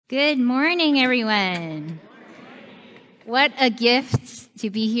Good morning, everyone. What a gift to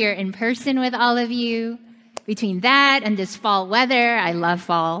be here in person with all of you. Between that and this fall weather, I love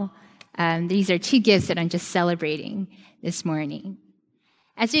fall. These are two gifts that I'm just celebrating this morning.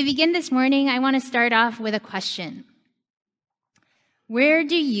 As we begin this morning, I want to start off with a question. Where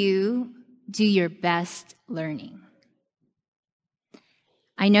do you do your best learning?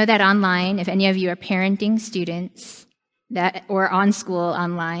 I know that online, if any of you are parenting students, or on school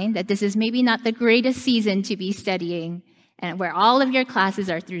online, that this is maybe not the greatest season to be studying and where all of your classes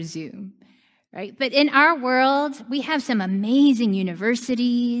are through Zoom, right? But in our world, we have some amazing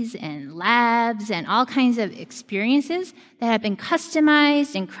universities and labs and all kinds of experiences that have been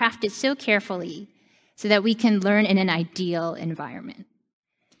customized and crafted so carefully so that we can learn in an ideal environment.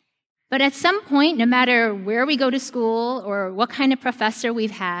 But at some point, no matter where we go to school or what kind of professor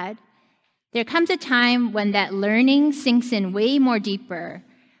we've had, there comes a time when that learning sinks in way more deeper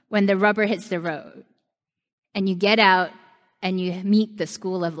when the rubber hits the road and you get out and you meet the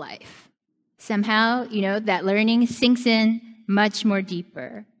school of life. Somehow, that learning sinks in much more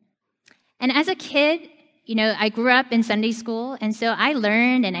deeper. And as a kid, I grew up in Sunday school, and so I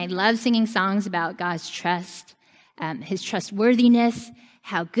learned and I love singing songs about God's trust, his trustworthiness,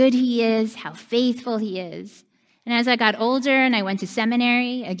 how good he is, how faithful he is. And as I got older and I went to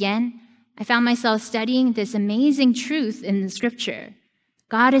seminary, again, I found myself studying this amazing truth in the scripture.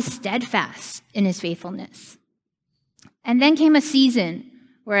 God is steadfast in his faithfulness. And then came a season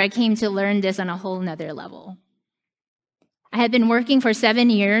where I came to learn this on a whole nother level. I had been working for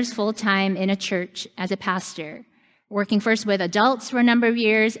 7 years full-time in a church as a pastor, working first with adults for a number of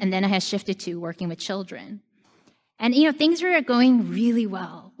years, and then I had shifted to working with children. And, things were going really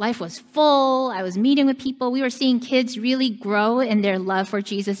well. Life was full. I was meeting with people. We were seeing kids really grow in their love for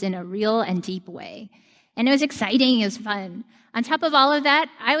Jesus in a real and deep way. And it was exciting. It was fun. On top of all of that,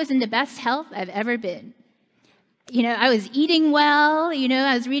 I was in the best health I've ever been. I was eating well.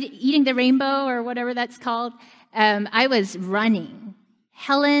 I was eating the rainbow or whatever that's called. I was running.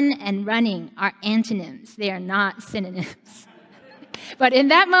 Helen and running are antonyms. They are not synonyms. But in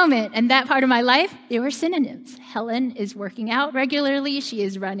that moment, and that part of my life, they were synonyms. Helen is working out regularly. She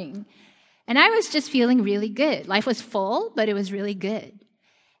is running. And I was just feeling really good. Life was full, but it was really good.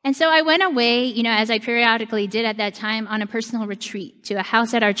 And so I went away, as I periodically did at that time, on a personal retreat to a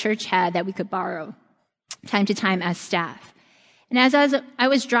house that our church had that we could borrow time to time as staff. And as I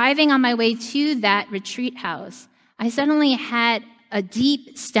was driving on my way to that retreat house, I suddenly had a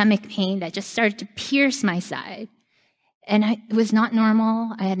deep stomach pain that just started to pierce my side. And it was not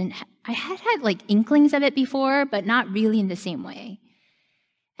normal. I had like inklings of it before, but not really in the same way.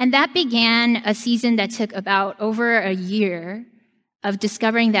 And that began a season that took about over a year of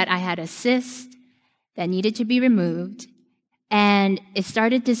discovering that I had a cyst that needed to be removed. And it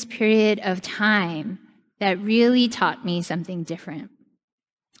started this period of time that really taught me something different.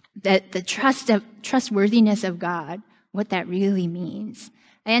 That the trustworthiness of God, what that really means.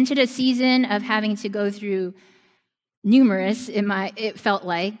 I entered a season of having to go through numerous, it felt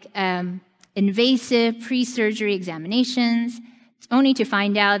like, invasive pre-surgery examinations, only to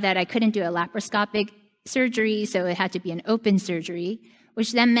find out that I couldn't do a laparoscopic surgery, so it had to be an open surgery,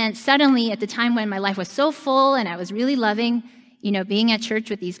 which then meant suddenly at the time when my life was so full and I was really loving, being at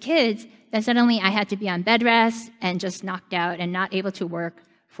church with these kids, that suddenly I had to be on bed rest and just knocked out and not able to work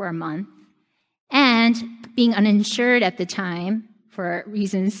for a month. And being uninsured at the time, for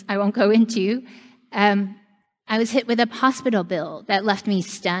reasons I won't go into, I was hit with a hospital bill that left me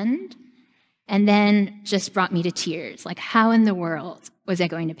stunned and then just brought me to tears. Like, how in the world was I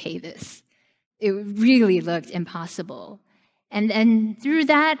going to pay this? It really looked impossible. And then through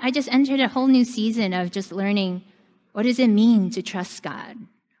that, I just entered a whole new season of just learning, what does it mean to trust God?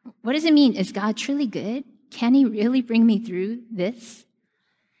 What does it mean? Is God truly good? Can he really bring me through this?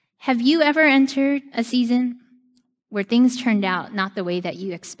 Have you ever entered a season where things turned out not the way that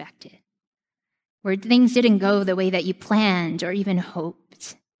you expected? Where things didn't go the way that you planned or even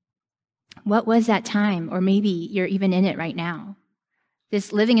hoped? What was that time? Or maybe you're even in it right now.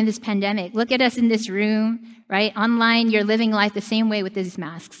 Living in this pandemic. Look at us in this room, right? Online, you're living life the same way with these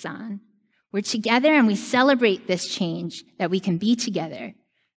masks on. We're together and we celebrate this change that we can be together,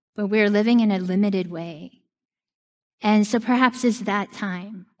 but we're living in a limited way. And so perhaps it's that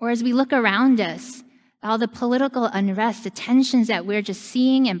time. Or as we look around us, all the political unrest, the tensions that we're just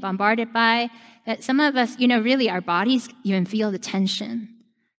seeing and bombarded by, that some of us, really our bodies even feel the tension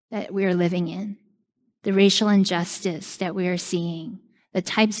that we're living in, the racial injustice that we are seeing, the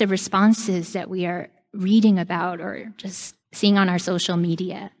types of responses that we are reading about or just seeing on our social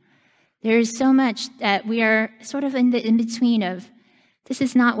media. There is so much that we are sort of in the in-between of this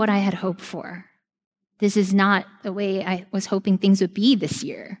is not what I had hoped for. This is not the way I was hoping things would be this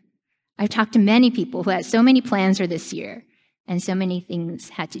year. I've talked to many people who had so many plans for this year, and so many things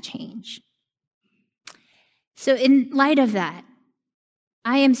had to change. So in light of that,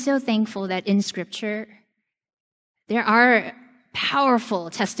 I am so thankful that in Scripture, there are powerful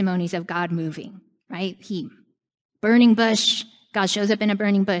testimonies of God moving, right? Burning bush, God shows up in a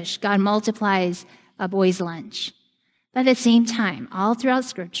burning bush. God multiplies a boy's lunch. But at the same time, all throughout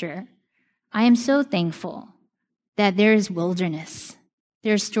Scripture, I am so thankful that there is wilderness.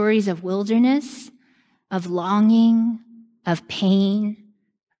 There are stories of wilderness, of longing, of pain,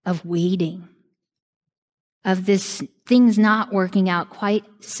 of waiting, of this things not working out quite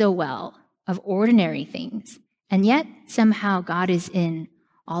so well, of ordinary things. And yet, somehow, God is in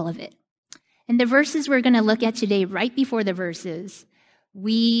all of it. And the verses we're going to look at today, right before the verses,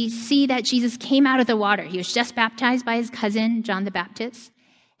 we see that Jesus came out of the water. He was just baptized by his cousin, John the Baptist.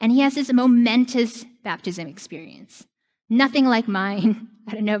 And he has this momentous baptism experience. Nothing like mine.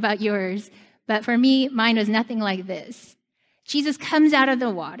 I don't know about yours, but for me, mine was nothing like this. Jesus comes out of the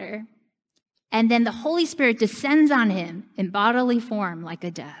water, and then the Holy Spirit descends on him in bodily form like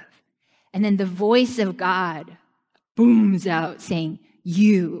a dove. And then the voice of God booms out saying,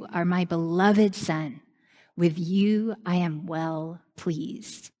 "You are my beloved Son. With you I am well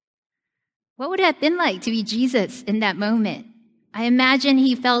pleased." What would it have been like to be Jesus in that moment? I imagine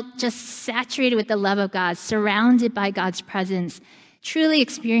he felt just saturated with the love of God, surrounded by God's presence, truly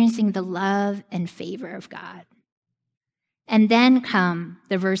experiencing the love and favor of God. And then come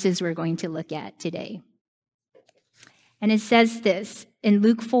the verses we're going to look at today. And it says this in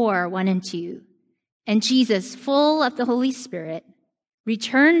Luke 4, 1 and 2. "And Jesus, full of the Holy Spirit,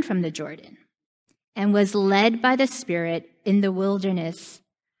 returned from the Jordan and was led by the Spirit into the wilderness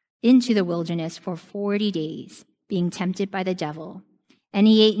for 40 days, being tempted by the devil. And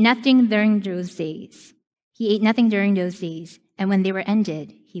he ate nothing during those days. And when they were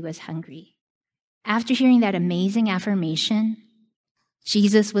ended, he was hungry." After hearing that amazing affirmation,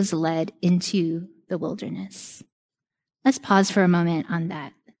 Jesus was led into the wilderness. Let's pause for a moment on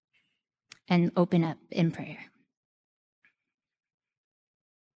that and open up in prayer.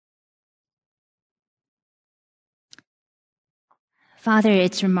 Father,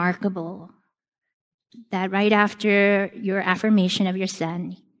 it's remarkable that right after your affirmation of your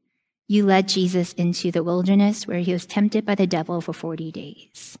Son, you led Jesus into the wilderness where he was tempted by the devil for 40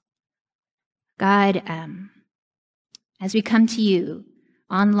 days. God, as we come to you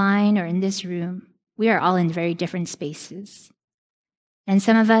online or in this room, we are all in very different spaces. And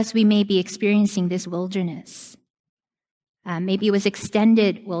some of us, we may be experiencing this wilderness. Maybe it was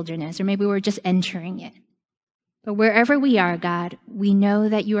extended wilderness, or maybe we're just entering it. But wherever we are, God, we know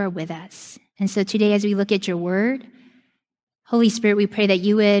that you are with us. And so today, as we look at your word, Holy Spirit, we pray that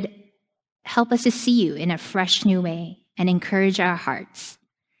you would help us to see you in a fresh new way and encourage our hearts.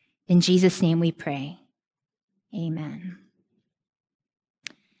 In Jesus' name we pray. Amen.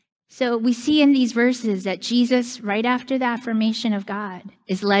 So we see in these verses that Jesus, right after the affirmation of God,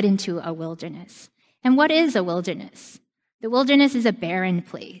 is led into a wilderness. And what is a wilderness? The wilderness is a barren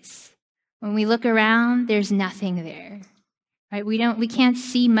place. When we look around, there's nothing there. Right? We can't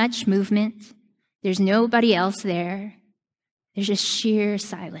see much movement. There's nobody else there. There's just sheer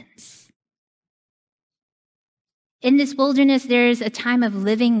silence. In this wilderness, there's a time of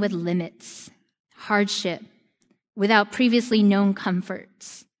living with limits, hardship, without previously known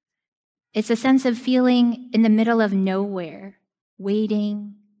comforts. It's a sense of feeling in the middle of nowhere,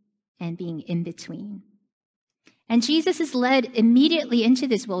 waiting and being in between. And Jesus is led immediately into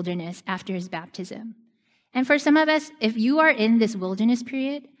this wilderness after his baptism. And for some of us, if you are in this wilderness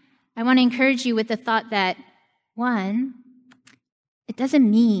period, I want to encourage you with the thought that, one, it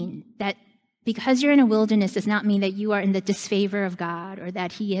doesn't mean that because you're in a wilderness does not mean that you are in the disfavor of God or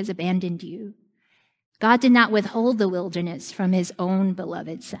that he has abandoned you. God did not withhold the wilderness from his own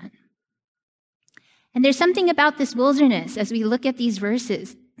beloved Son. And there's something about this wilderness as we look at these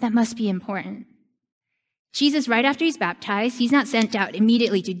verses that must be important. Jesus, right after he's baptized, he's not sent out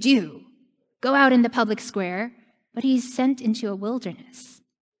immediately to go out in the public square, but he's sent into a wilderness.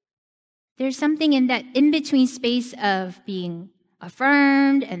 There's something in that in-between space of being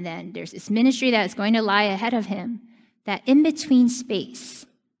affirmed, and then there's this ministry that is going to lie ahead of him. That in-between space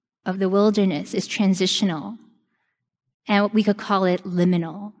of the wilderness is transitional, and we could call it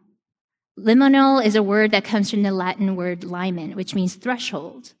liminal. Liminal is a word that comes from the Latin word limen, which means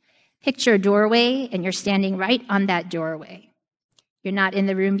threshold. Picture a doorway, and you're standing right on that doorway. You're not in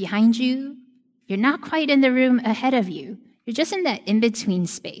the room behind you. You're not quite in the room ahead of you. You're just in that in-between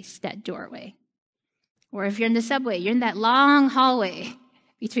space, that doorway. Or if you're in the subway, you're in that long hallway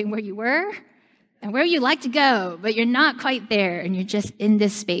between where you were and where you like to go, but you're not quite there, and you're just in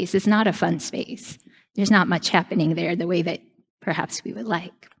this space. It's not a fun space. There's not much happening there the way that perhaps we would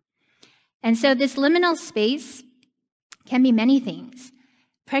like. And so this liminal space can be many things.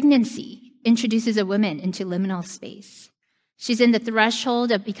 Pregnancy introduces a woman into liminal space. She's in the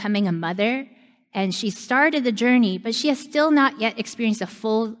threshold of becoming a mother, and she started the journey, but she has still not yet experienced a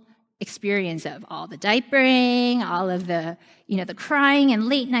full experience of all the diapering, all of the crying and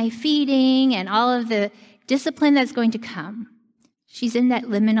late night feeding, and all of the discipline that's going to come. She's in that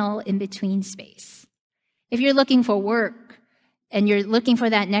liminal in-between space. If you're looking for work and you're looking for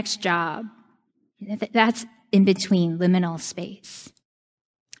that next job, that's in between liminal space.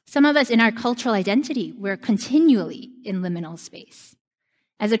 Some of us in our cultural identity, we're continually in liminal space.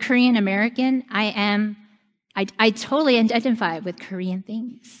 As a Korean American, I totally identify with Korean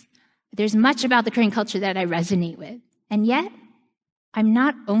things. There's much about the Korean culture that I resonate with. And yet, I'm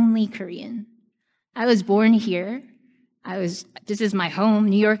not only Korean. I was born here. This is my home.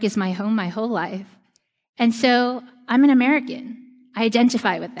 New York is my home my whole life. And so I'm an American. I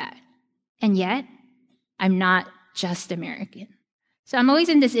identify with that. And yet, I'm not just American. So I'm always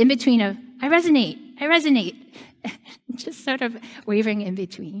in this in-between of, I resonate, just sort of wavering in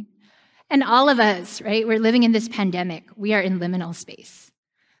between. And all of us, right, we're living in this pandemic. We are in liminal space.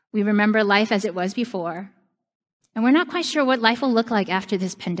 We remember life as it was before, and we're not quite sure what life will look like after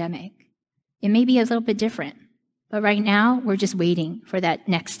this pandemic. It may be a little bit different, but right now, we're just waiting for that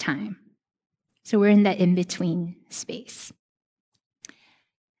next time. So we're in that in-between space.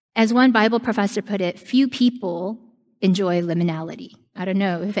 As one Bible professor put it, few people enjoy liminality. I don't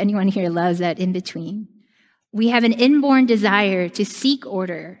know if anyone here loves that in-between. We have an inborn desire to seek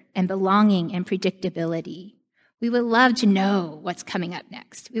order and belonging and predictability. We would love to know what's coming up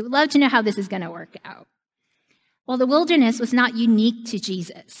next. We would love to know how this is going to work out. Well, the wilderness was not unique to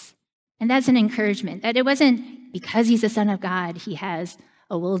Jesus. And that's an encouragement, that it wasn't because he's the Son of God, he has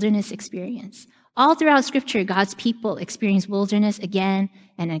a wilderness experience. All throughout Scripture, God's people experience wilderness again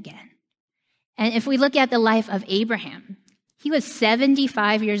and again. And if we look at the life of Abraham, he was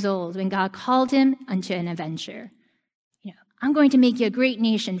 75 years old when God called him unto an adventure. I'm going to make you a great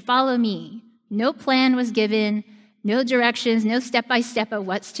nation. Follow me. No plan was given, no directions, no step-by-step of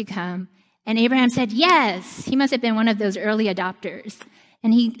what's to come. And Abraham said, yes. He must have been one of those early adopters.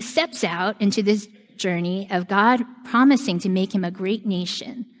 And he steps out into this journey of God promising to make him a great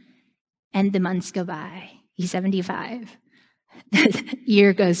nation. And the months go by. He's 75. The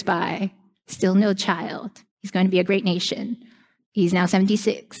year goes by. Still no child. He's going to be a great nation. He's now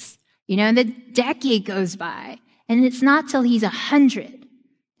 76. And the decade goes by. And it's not till he's 100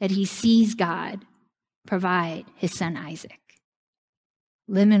 that he sees God provide his son Isaac.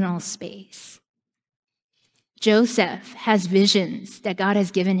 Liminal space. Joseph has visions that God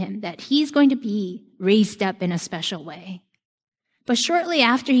has given him that he's going to be raised up in a special way. But shortly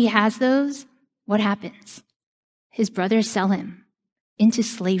after he has those, what happens? His brothers sell him into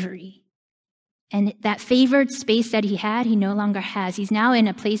slavery. And that favored space that he had, he no longer has. He's now in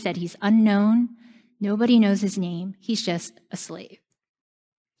a place that he's unknown. Nobody knows his name. He's just a slave.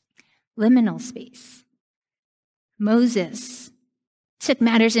 Liminal space. Moses took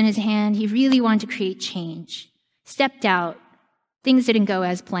matters in his hand. He really wanted to create change. Stepped out. Things didn't go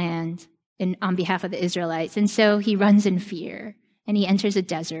as planned on behalf of the Israelites. And so he runs in fear. And he enters a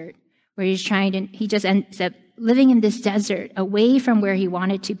desert where he just ends up living in this desert away from where he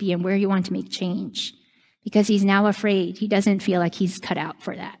wanted to be and where he wanted to make change. Because he's now afraid. He doesn't feel like he's cut out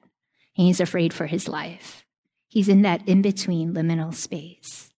for that. And he's afraid for his life. He's in that in-between liminal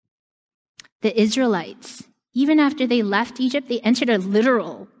space. The Israelites, even after they left Egypt, they entered a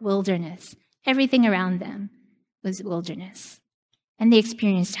literal wilderness. Everything around them was wilderness. And they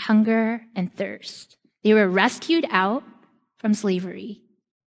experienced hunger and thirst. They were rescued out from slavery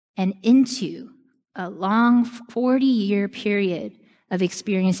and into a long 40-year period of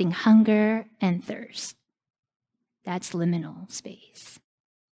experiencing hunger and thirst. That's liminal space.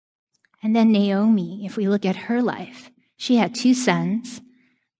 And then Naomi, if we look at her life, she had 2 sons,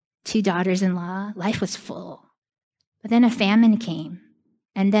 2 daughters-in-law. Life was full. But then a famine came.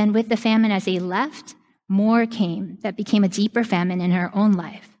 And then with the famine, as they left, more came that became a deeper famine in her own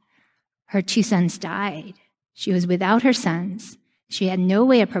life. Her 2 sons died. She was without her sons. She had no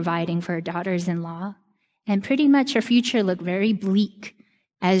way of providing for her daughters-in-law. And pretty much her future looked very bleak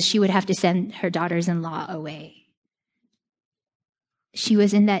as she would have to send her daughters-in-law away. She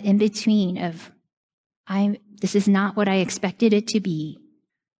was in that in-between of, this is not what I expected it to be.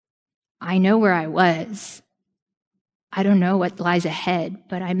 I know where I was. I don't know what lies ahead,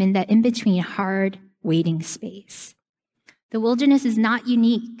 but I'm in that in-between hard waiting space. The wilderness is not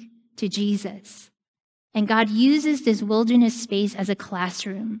unique to Jesus. And God uses this wilderness space as a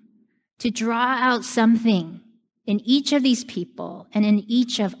classroom to draw out something in each of these people and in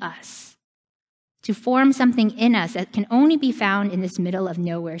each of us, to form something in us that can only be found in this middle of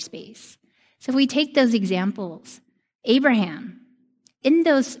nowhere space. So if we take those examples, Abraham, in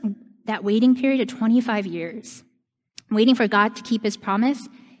that waiting period of 25 years, waiting for God to keep his promise,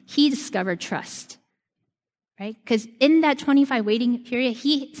 he discovered trust, right? Because in that 25 waiting period,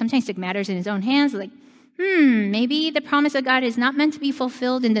 he sometimes took matters in his own hands, like, maybe the promise of God is not meant to be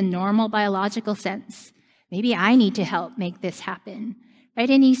fulfilled in the normal biological sense. Maybe I need to help make this happen, right?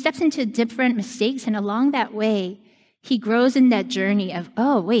 And he steps into different mistakes, and along that way, he grows in that journey of,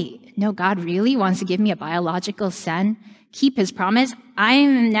 oh, wait, no, God really wants to give me a biological son, keep his promise. I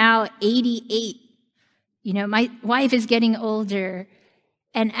am now 88. My wife is getting older.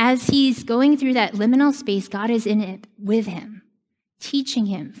 And as he's going through that liminal space, God is in it with him, teaching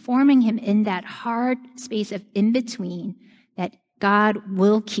him, forming him in that hard space of in-between that God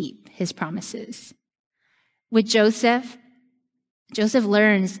will keep his promises. With Joseph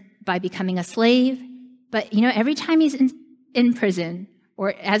learns by becoming a slave, but every time he's in prison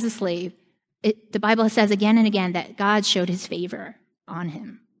or as a slave, the Bible says again and again that God showed his favor on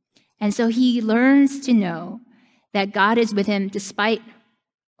him. And so he learns to know that God is with him despite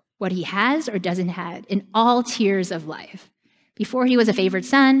what he has or doesn't have in all tiers of life. Before he was a favored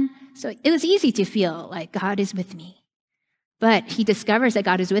son, so it was easy to feel like God is with me. But he discovers that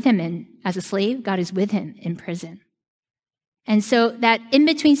God is with him as a slave, God is with him in prison. And so that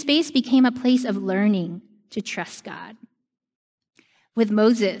in-between space became a place of learning to trust God. With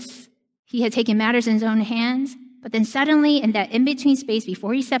Moses, he had taken matters in his own hands, but then suddenly in that in-between space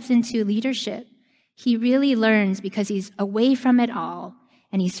before he steps into leadership, he really learns because he's away from it all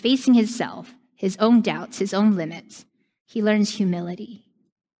and he's facing himself, his own doubts, his own limits. He learns humility.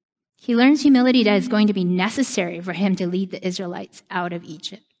 He learns humility that is going to be necessary for him to lead the Israelites out of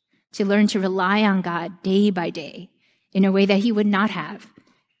Egypt, to learn to rely on God day by day in a way that he would not have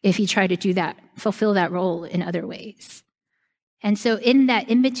if he tried to do that, fulfill that role in other ways. And so in that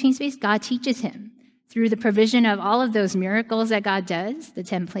in-between space, God teaches him through the provision of all of those miracles that God does, the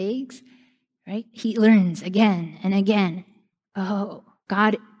 10 plagues, right? He learns again and again, oh,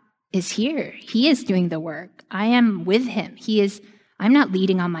 God is here. He is doing the work. I am with him. I'm not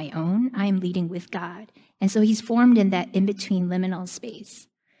leading on my own. I am leading with God. And so he's formed in that in-between liminal space.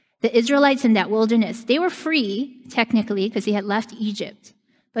 The Israelites in that wilderness, they were free, technically, because they had left Egypt,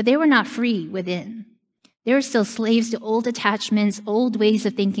 but they were not free within. They were still slaves to old attachments, old ways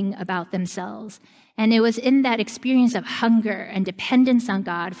of thinking about themselves. And it was in that experience of hunger and dependence on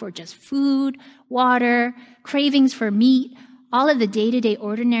God for just food, water, cravings for meat, all of the day-to-day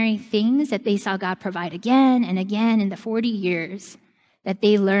ordinary things that they saw God provide again and again in the 40 years, that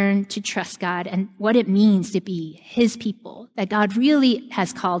they learned to trust God and what it means to be his people, that God really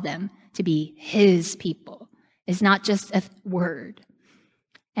has called them to be his people. It's not just a word.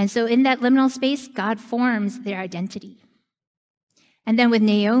 And so in that liminal space, God forms their identity. And then with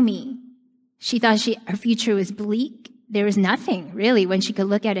Naomi, she thought her future was bleak. There was nothing, really, when she could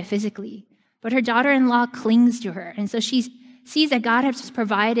look at it physically. But her daughter-in-law clings to her. And so she sees that God has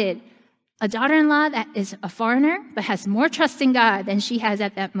provided a daughter-in-law that is a foreigner, but has more trust in God than she has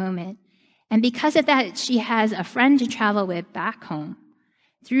at that moment. And because of that, she has a friend to travel with back home.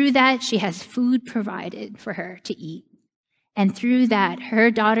 Through that, she has food provided for her to eat. And through that,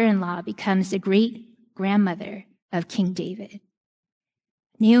 her daughter-in-law becomes the great-grandmother of King David.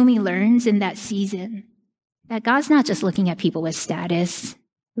 Naomi learns in that season that God's not just looking at people with status,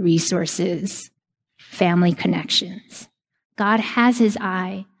 resources, family connections. God has his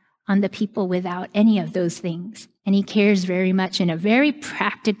eye on the people without any of those things, and he cares very much in a very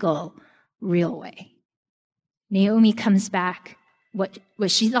practical, real way. Naomi comes back. What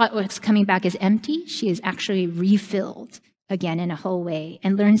she thought was coming back as empty, she is actually refilled again in a whole way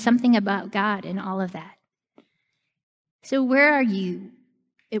and learns something about God and all of that. So where are you?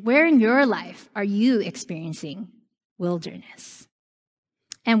 Where in your life are you experiencing wilderness?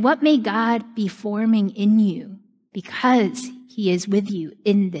 And what may God be forming in you because he is with you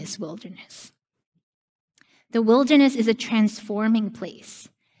in this wilderness? The wilderness is a transforming place.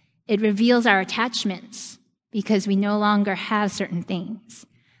 It reveals our attachments because we no longer have certain things.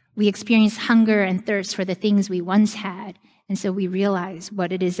 We experience hunger and thirst for the things we once had, and so we realize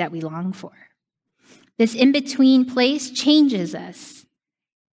what it is that we long for. This in-between place changes us.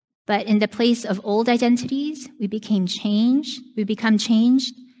 But in the place of old identities, we become changed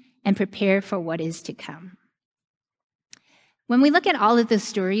and prepared for what is to come. When we look at all of the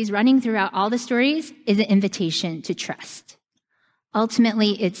stories, running throughout all the stories is an invitation to trust.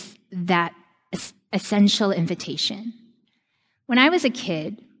 Ultimately, it's that essential invitation. When I was a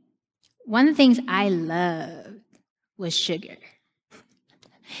kid, one of the things I loved was sugar.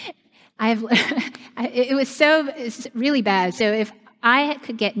 It's really bad. So if I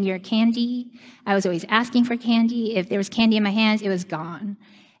could get near candy, I was always asking for candy. If there was candy in my hands, it was gone.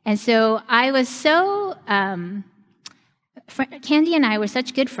 And so I was Candy and I were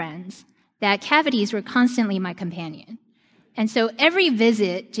such good friends that cavities were constantly my companion. And so every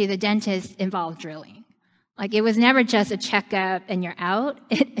visit to the dentist involved drilling. Like, it was never just a checkup and you're out.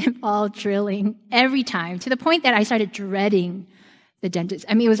 It involved drilling every time, to the point that I started dreading the dentist.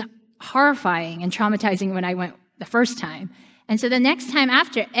 I mean, it was horrifying and traumatizing when I went the first time. And so the next time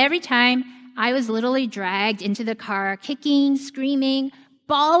after, every time, I was literally dragged into the car, kicking, screaming,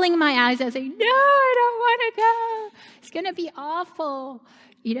 bawling my eyes out, saying, no, I don't want to go. It's going to be awful.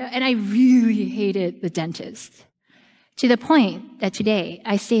 And I really hated the dentist, to the point that today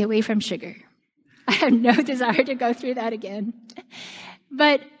I stay away from sugar. I have no desire to go through that again.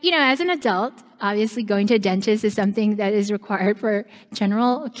 But, as an adult, obviously going to a dentist is something that is required for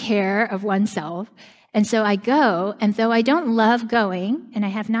general care of oneself. And so I go, and though I don't love going, and I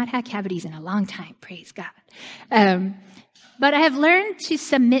have not had cavities in a long time, praise God, but I have learned to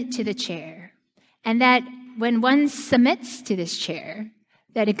submit to the chair, and that when one submits to this chair,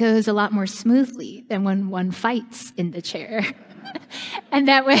 that it goes a lot more smoothly than when one fights in the chair. And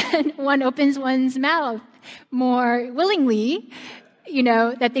that when one opens one's mouth more willingly,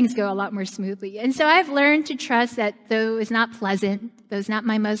 that things go a lot more smoothly. And so I've learned to trust that though it's not pleasant, though it's not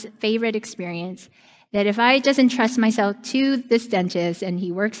my most favorite experience, that if I just entrust myself to this dentist and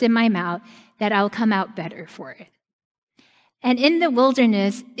he works in my mouth, that I'll come out better for it. And in the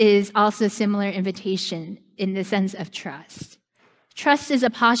wilderness is also a similar invitation in the sense of trust. Trust is a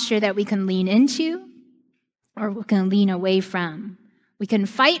posture that we can lean into or we can lean away from. We can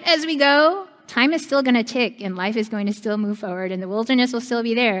fight as we go. Time is still going to tick and life is going to still move forward and the wilderness will still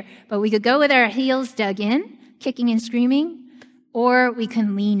be there. But we could go with our heels dug in, kicking and screaming, or we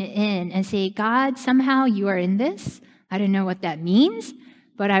can lean in and say, God, somehow you are in this. I don't know what that means,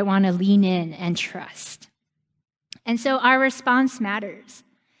 but I want to lean in and trust. And so our response matters.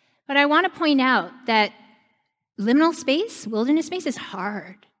 But I want to point out that liminal space, wilderness space, is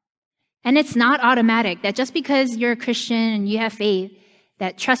hard. And it's not automatic, that just because you're a Christian and you have faith,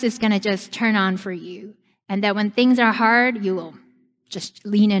 that trust is going to just turn on for you. And that when things are hard, you will just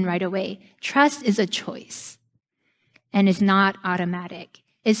lean in right away. Trust is a choice. And it's not automatic.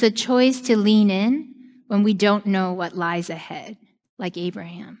 It's a choice to lean in when we don't know what lies ahead, like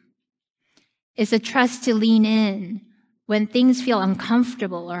Abraham. It's a trust to lean in when things feel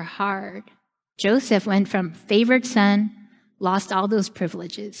uncomfortable or hard. Joseph went from favored son, lost all those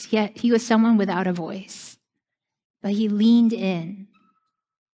privileges, yet he was someone without a voice. But he leaned in.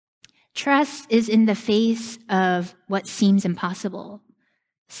 Trust is in the face of what seems impossible.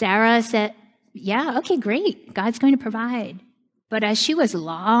 Sarah said, yeah, okay, great. God's going to provide. But as she was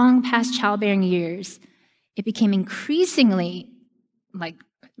long past childbearing years, it became increasingly like,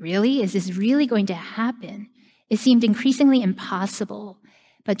 really? Is this really going to happen? It seemed increasingly impossible.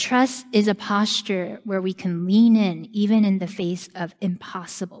 But trust is a posture where we can lean in, even in the face of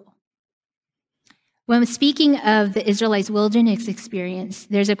impossible. When speaking of the Israelites' wilderness experience,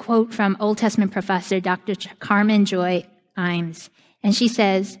 there's a quote from Old Testament professor Dr. Carmen Joy Imes, and she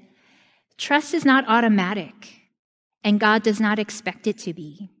says, "Trust is not automatic, and God does not expect it to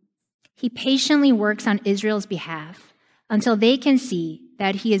be. He patiently works on Israel's behalf until they can see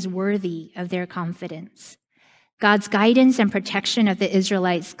that he is worthy of their confidence. God's guidance and protection of the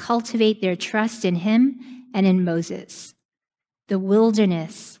Israelites cultivate their trust in him and in Moses. The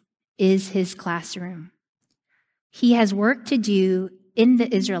wilderness is his classroom. He has work to do in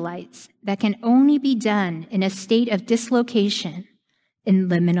the Israelites that can only be done in a state of dislocation in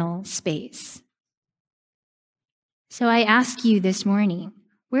liminal space." So I ask you this morning,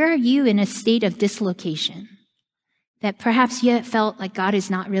 where are you in a state of dislocation? That perhaps you felt like God is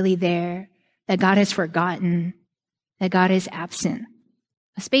not really there, that God has forgotten, that God is absent.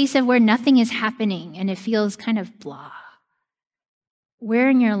 A space of where nothing is happening and it feels kind of blah. Where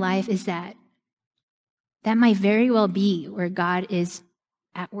in your life is that? That might very well be where God is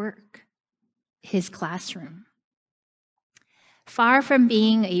at work, his classroom. Far from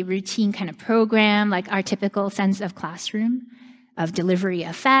being a routine kind of program like our typical sense of classroom, of delivery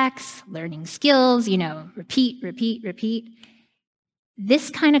of facts, learning skills, repeat, repeat, repeat. This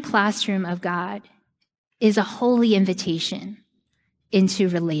kind of classroom of God is a holy invitation into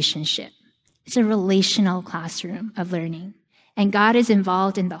relationship. It's a relational classroom of learning. And God is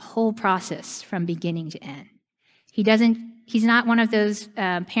involved in the whole process from beginning to end. He's not one of those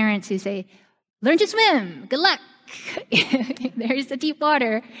parents who say, learn to swim, good luck. There's the deep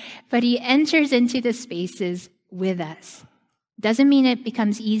water. But he enters into the spaces with us. Doesn't mean it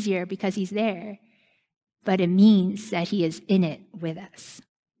becomes easier because he's there, but it means that he is in it with us.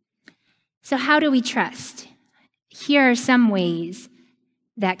 So how do we trust? Here are some ways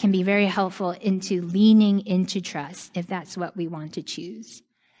that can be very helpful into leaning into trust, if that's what we want to choose.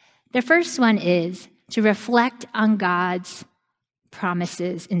 The first one is to reflect on God's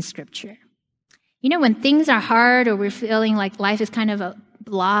promises in Scripture. When things are hard or we're feeling like life is kind of a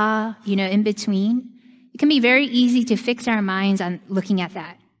blah, in between, it can be very easy to fix our minds on looking at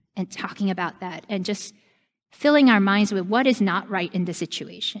that and talking about that and just filling our minds with what is not right in the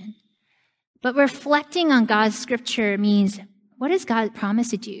situation. But reflecting on God's Scripture means, what does God promise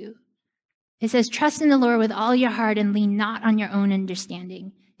to do? It says, trust in the Lord with all your heart and lean not on your own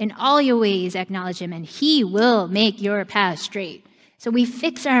understanding. In all your ways acknowledge him, and he will make your path straight. So we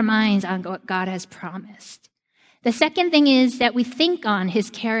fix our minds on what God has promised. The second thing is that we think on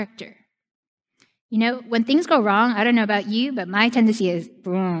his character. When things go wrong, I don't know about you, but my tendency is,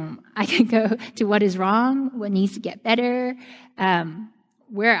 boom, I can go to what is wrong, what needs to get better,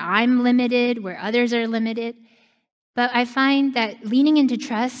 where I'm limited, where others are limited. But I find that leaning into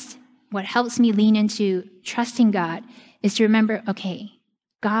trust, what helps me lean into trusting God, is to remember, okay,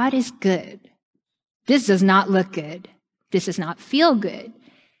 God is good. This does not look good. This does not feel good.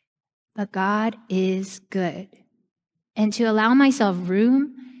 But God is good. And to allow myself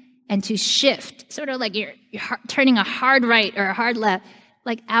room and to shift, sort of like you're turning a hard right or a hard left,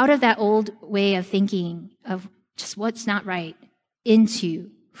 like out of that old way of thinking of just what's not right into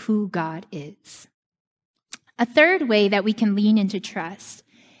who God is. A third way that we can lean into trust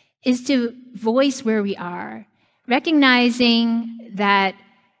is to voice where we are, recognizing that,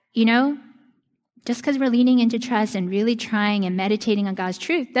 just because we're leaning into trust and really trying and meditating on God's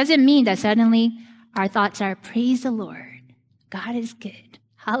truth doesn't mean that suddenly our thoughts are, praise the Lord, God is good,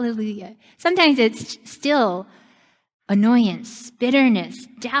 hallelujah. Sometimes it's still annoyance, bitterness,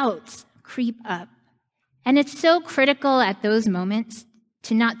 doubts creep up. And it's so critical at those moments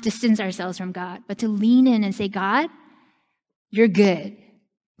to not distance ourselves from God, but to lean in and say, God, you're good.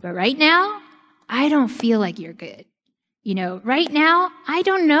 But right now, I don't feel like you're good. Right now, I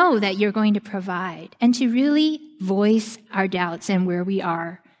don't know that you're going to provide. And to really voice our doubts and where we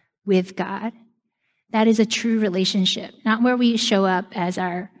are with God. That is a true relationship, not where we show up as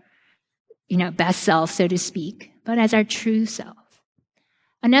our, best self, so to speak, but as our true self.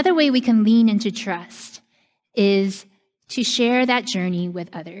 Another way we can lean into trust is to share that journey with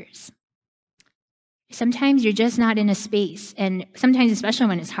others. Sometimes you're just not in a space, and sometimes, especially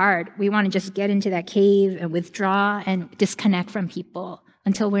when it's hard, we want to just get into that cave and withdraw and disconnect from people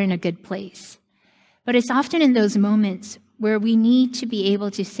until we're in a good place. But it's often in those moments where we need to be able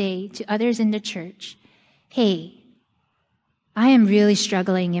to say to others in the church, hey, I am really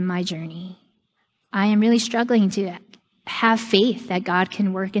struggling in my journey. I am really struggling to have faith that God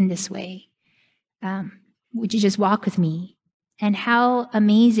can work in this way. Would you just walk with me? And how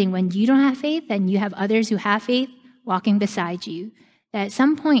amazing when you don't have faith and you have others who have faith walking beside you, that at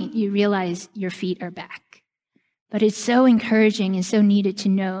some point you realize your feet are back. But it's so encouraging and so needed to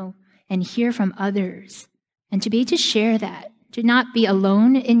know and hear from others and to be able to share that, to not be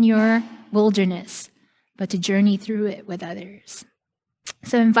alone in your wilderness, but to journey through it with others.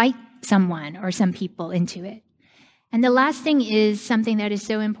 So invite someone or some people into it. And the last thing is something that is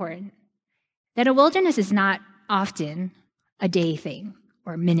so important, that a wilderness is not often a day thing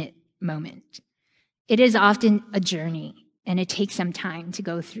or minute moment. It is often a journey, and it takes some time to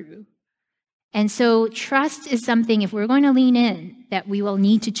go through. And so trust is something, if we're going to lean in, that we will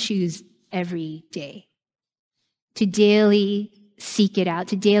need to choose every day. To daily seek it out,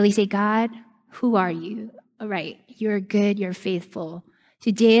 to daily say, God, who are you? All right, you're good, you're faithful.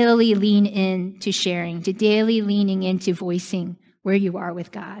 To daily lean in to sharing, to daily leaning into voicing where you are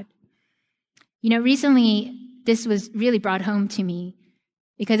with God. Recently, this was really brought home to me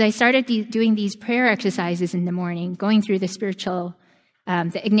because I started doing these prayer exercises in the morning, going through the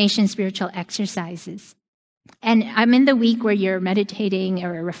Ignatian spiritual exercises. And I'm in the week where you're meditating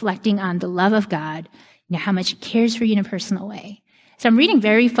or reflecting on the love of God, how much he cares for you in a personal way. So I'm reading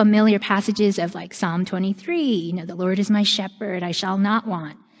very familiar passages of like Psalm 23, the Lord is my shepherd, I shall not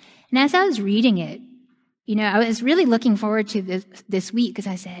want. And as I was reading it, I was really looking forward to this week because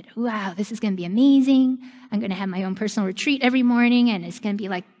I said, wow, this is going to be amazing. I'm going to have my own personal retreat every morning, and it's going to be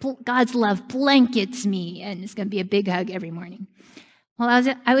like God's love blankets me, and it's going to be a big hug every morning.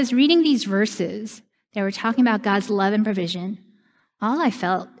 Well, I was reading these verses, that were talking about God's love and provision, all I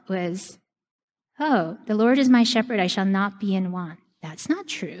felt was, oh, the Lord is my shepherd, I shall not be in want. That's not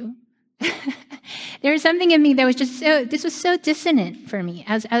true. There was something in me that was this was so dissonant for me.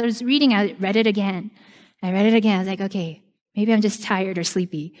 As I was reading, I read it again. I was like, okay, maybe I'm just tired or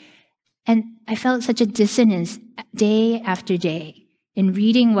sleepy. And I felt such a dissonance day after day in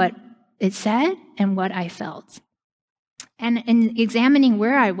reading what it said and what I felt. And in examining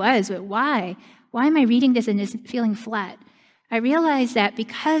where I was, but why am I reading this and just feeling flat? I realized that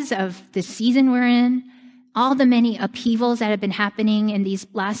because of the season we're in, all the many upheavals that have been happening in these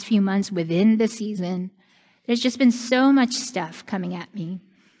last few months within the season, there's just been so much stuff coming at me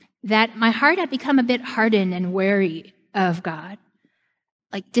that my heart had become a bit hardened and wary of God.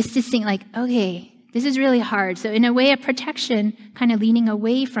 Like distancing, like, okay, this is really hard. So in a way of protection, kind of leaning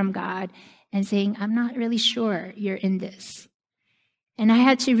away from God and saying, I'm not really sure you're in this. And I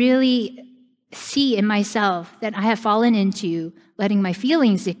had to really see in myself that I have fallen into letting my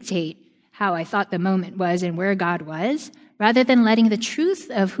feelings dictate how I thought the moment was and where God was, rather than letting the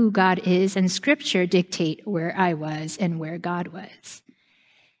truth of who God is and Scripture dictate where I was and where God was.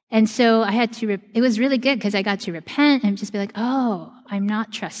 And so I had to, it was really good because I got to repent and just be like, oh, I'm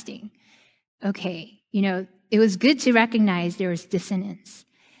not trusting. Okay, it was good to recognize there was dissonance.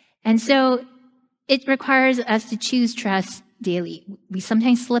 And so it requires us to choose trust daily. We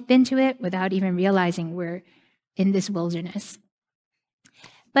sometimes slip into it without even realizing we're in this wilderness.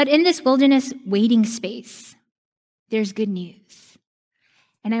 But in this wilderness waiting space, there's good news.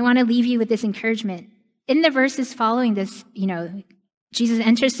 And I want to leave you with this encouragement. In the verses following this, Jesus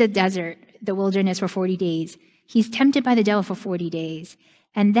enters the desert, the wilderness, for 40 days. He's tempted by the devil for 40 days.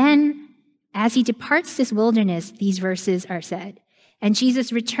 And then, as he departs this wilderness, these verses are said. And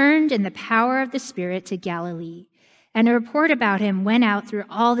Jesus returned in the power of the Spirit to Galilee. And a report about him went out through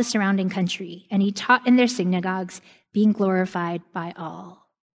all the surrounding country. And he taught in their synagogues, being glorified by all.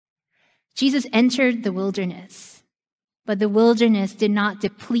 Jesus entered the wilderness, but the wilderness did not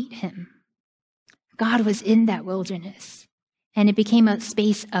deplete him. God was in that wilderness, and it became a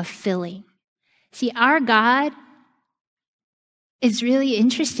space of filling. See, our God is really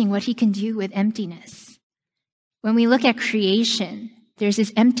interesting what he can do with emptiness. When we look at creation, there's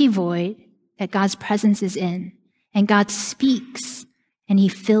this empty void that God's presence is in, and God speaks, and he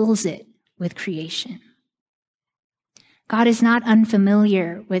fills it with creation. God is not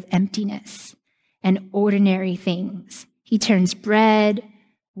unfamiliar with emptiness and ordinary things. He turns bread,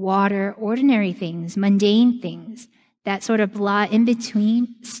 water, ordinary things, mundane things, that sort of blah in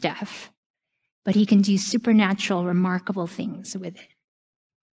between stuff. But he can do supernatural, remarkable things with it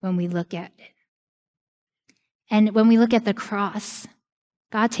when we look at it. And when we look at the cross,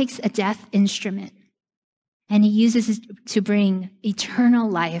 God takes a death instrument and he uses it to bring eternal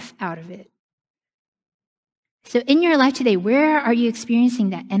life out of it. So in your life today, where are you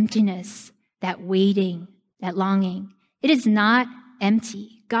experiencing that emptiness, that waiting, that longing? It is not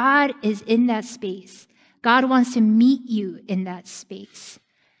empty. God is in that space. God wants to meet you in that space.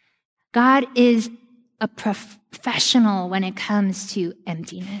 God is a professional when it comes to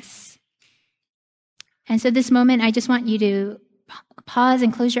emptiness. And so this moment, I just want you to pause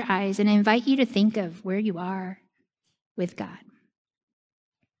and close your eyes and I invite you to think of where you are with God.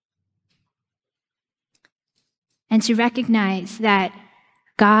 And to recognize that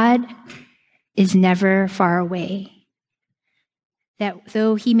God is never far away. That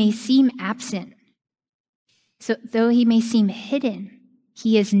though he may seem absent, so though he may seem hidden,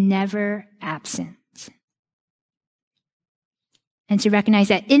 he is never absent. And to recognize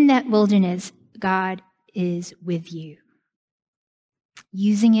that in that wilderness, God is with you,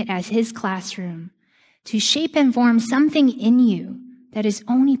 using it as his classroom to shape and form something in you that is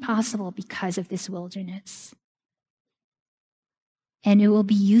only possible because of this wilderness. And it will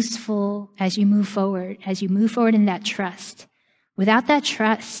be useful as you move forward in that trust. Without that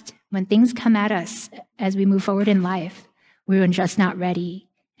trust, when things come at us as we move forward in life, we're just not ready.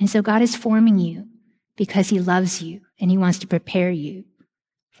 And so God is forming you because he loves you and he wants to prepare you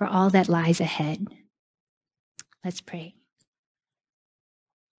for all that lies ahead. Let's pray.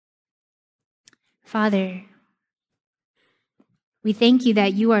 Father, we thank you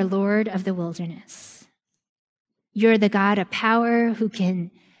that you are Lord of the wilderness. You're the God of power who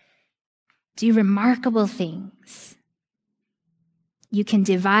can do remarkable things. You can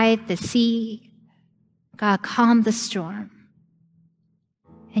divide the sea, God, calm the storm.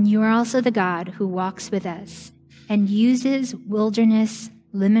 And you are also the God who walks with us and uses wilderness,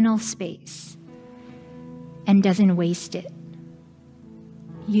 liminal space, and doesn't waste it.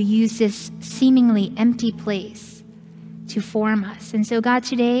 You use this seemingly empty place to form us. And so, God,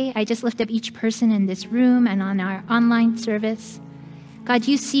 today, I just lift up each person in this room and on our online service. God,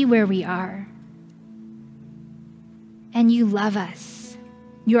 you see where we are. And you love us.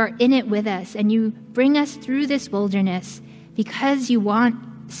 You are in it with us, and you bring us through this wilderness because you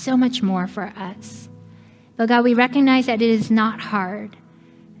want so much more for us. But God, we recognize that it is not hard,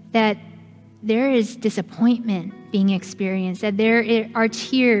 that there is disappointment being experienced, that there are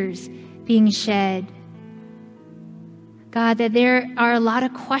tears being shed. God, that there are a lot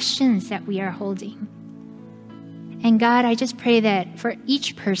of questions that we are holding. And God, I just pray that for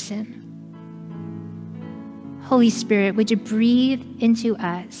each person, Holy Spirit, would you breathe into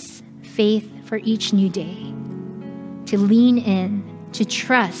us faith for each new day, to lean in, to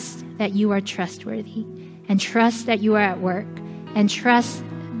trust that you are trustworthy, and trust that you are at work, and trust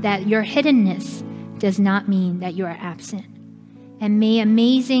that your hiddenness does not mean that you are absent. And may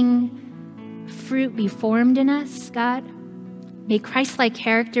amazing fruit be formed in us, God. May Christ-like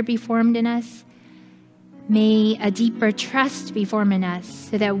character be formed in us. May a deeper trust be formed in us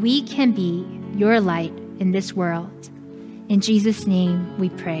so that we can be your light in this world. In Jesus' name we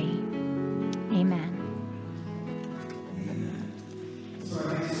pray. Amen.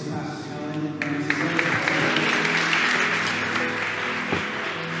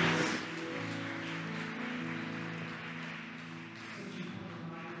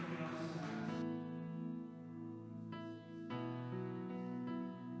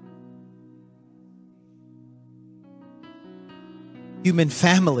 Human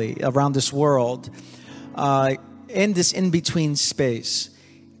family around this world in this in-between space.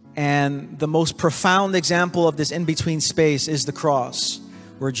 And the most profound example of this in-between space is the cross,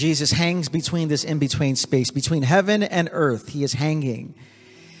 where Jesus hangs between this in-between space, between heaven and earth. He is hanging.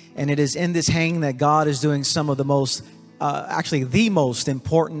 And it is in this hanging that God is doing some of the most, actually the most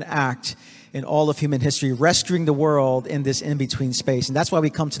important act in all of human history, rescuing the world in this in-between space. And that's why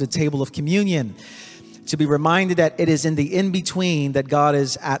we come to the table of communion, to be reminded that it is in the in-between that God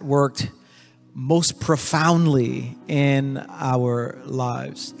is at work most profoundly in our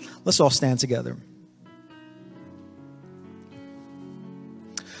lives. Let's all stand together.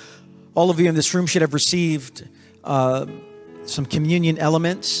 All of you in this room should have received some communion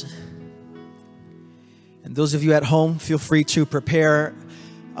elements. And those of you at home, feel free to prepare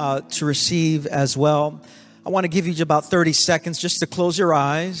to receive as well. I want to give you about 30 seconds just to close your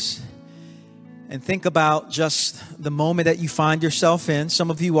eyes and think about just the moment that you find yourself in. Some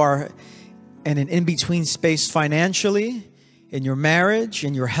of you are in an in-between space financially, in your marriage,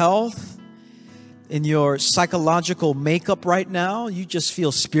 in your health, in your psychological makeup right now. You just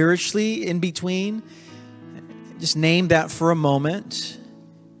feel spiritually in between. Just name that for a moment.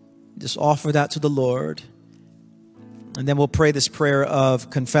 Just offer that to the Lord. And then we'll pray this prayer of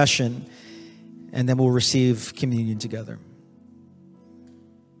confession, and then we'll receive communion together.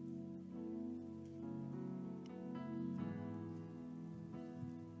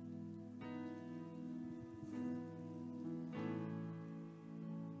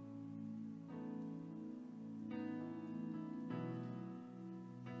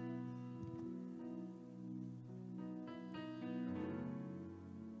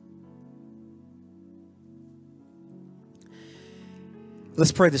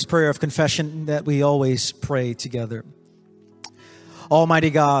 Let's pray this prayer of confession that we always pray together.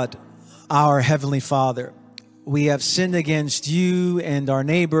 Almighty God, our Heavenly Father, we have sinned against you and our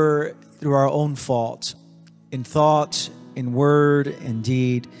neighbor through our own fault, in thought, in word, in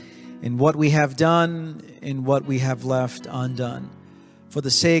deed, in what we have done, in what we have left undone. For the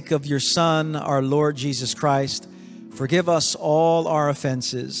sake of your Son, our Lord Jesus Christ, forgive us all our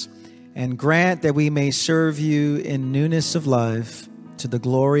offenses and grant that we may serve you in newness of life, to the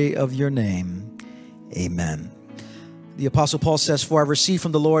glory of your name. Amen. The Apostle Paul says, for I received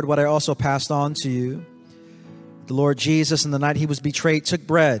from the Lord what I also passed on to you. The Lord Jesus, on the night he was betrayed, took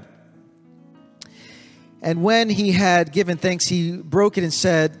bread. And when he had given thanks, he broke it and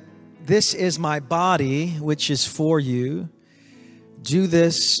said, this is my body, which is for you. Do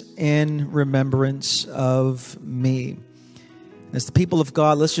this in remembrance of me. As the people of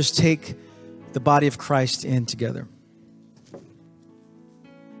God, let's just take the body of Christ in together.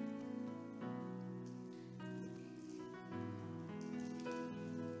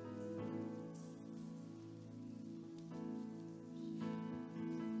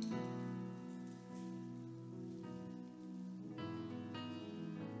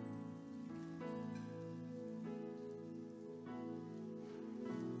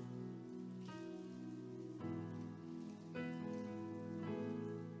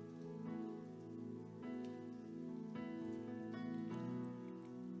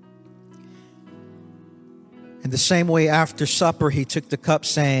 In the same way, after supper, he took the cup,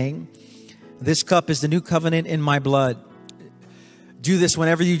 saying, "This cup is the new covenant in my blood. Do this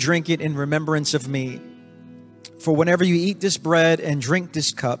whenever you drink it in remembrance of me. For whenever you eat this bread and drink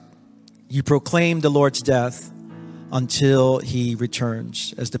this cup, you proclaim the Lord's death until he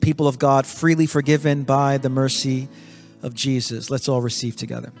returns." As the people of God, freely forgiven by the mercy of Jesus, let's all receive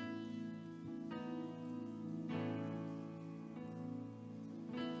together.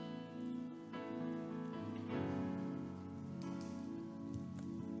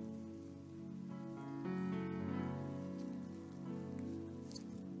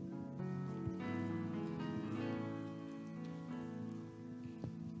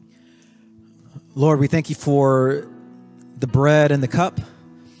 Lord, we thank you for the bread and the cup.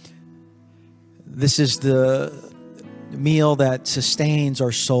 This is the meal that sustains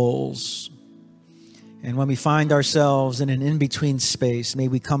our souls. And when we find ourselves in an in-between space, may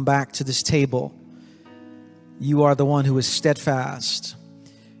we come back to this table. You are the one who is steadfast.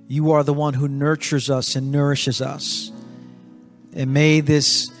 You are the one who nurtures us and nourishes us. And may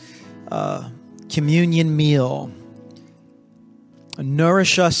this communion meal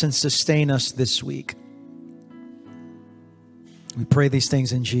nourish us and sustain us this week. We pray these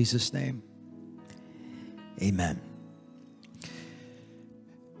things in Jesus' name. Amen.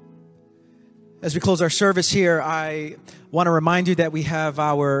 As we close our service here, I want to remind you that we have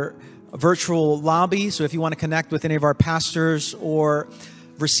our virtual lobby. So if you want to connect with any of our pastors or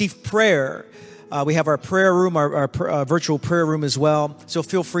receive prayer, we have our prayer room, our virtual prayer room as well. So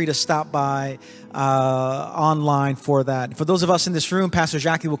feel free to stop by online for that. For those of us in this room, Pastor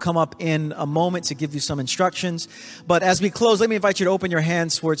Jackie will come up in a moment to give you some instructions. But as we close, let me invite you to open your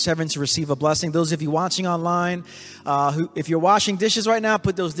hands towards heaven to receive a blessing. Those of you watching online, if you're washing dishes right now,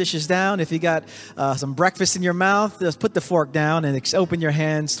 put those dishes down. If you got some breakfast in your mouth, just put the fork down and open your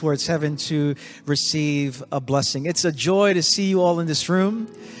hands towards heaven to receive a blessing. It's a joy to see you all in this room.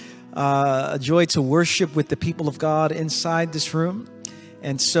 A joy to worship with the people of God inside this room.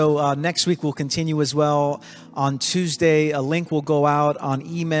 And so next week we'll continue as well. On Tuesday, a link will go out on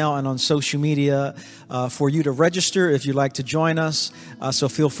email and on social media for you to register if you'd like to join us. So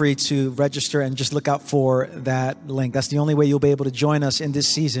feel free to register and just look out for that link. That's the only way you'll be able to join us in this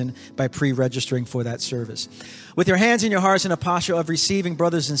season, by pre-registering for that service. With your hands in your hearts in a posture of receiving,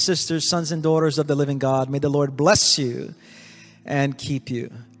 brothers and sisters, sons and daughters of the living God, may the Lord bless you and keep you.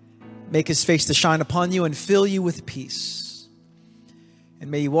 Make his face to shine upon you and fill you with peace. And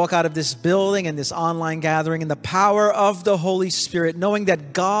may you walk out of this building and this online gathering in the power of the Holy Spirit, knowing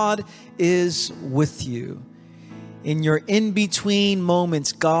that God is with you. In your in-between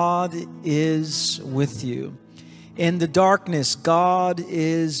moments, God is with you. In the darkness, God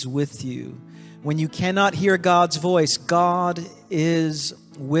is with you. When you cannot hear God's voice, God is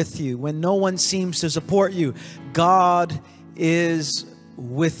with you. When no one seems to support you, God is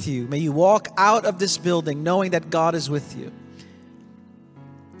with you. May you walk out of this building knowing that God is with you.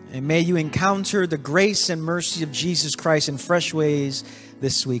 And may you encounter the grace and mercy of Jesus Christ in fresh ways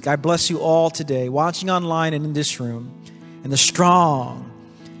this week. I bless you all today, watching online and in this room, in the strong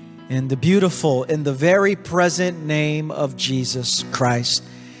and the beautiful, in the very present name of Jesus Christ.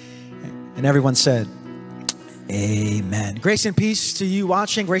 And everyone said, amen. Grace and peace to you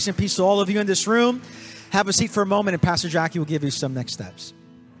watching. Grace and peace to all of you in this room. Have a seat for a moment, and Pastor Jackie will give you some next steps.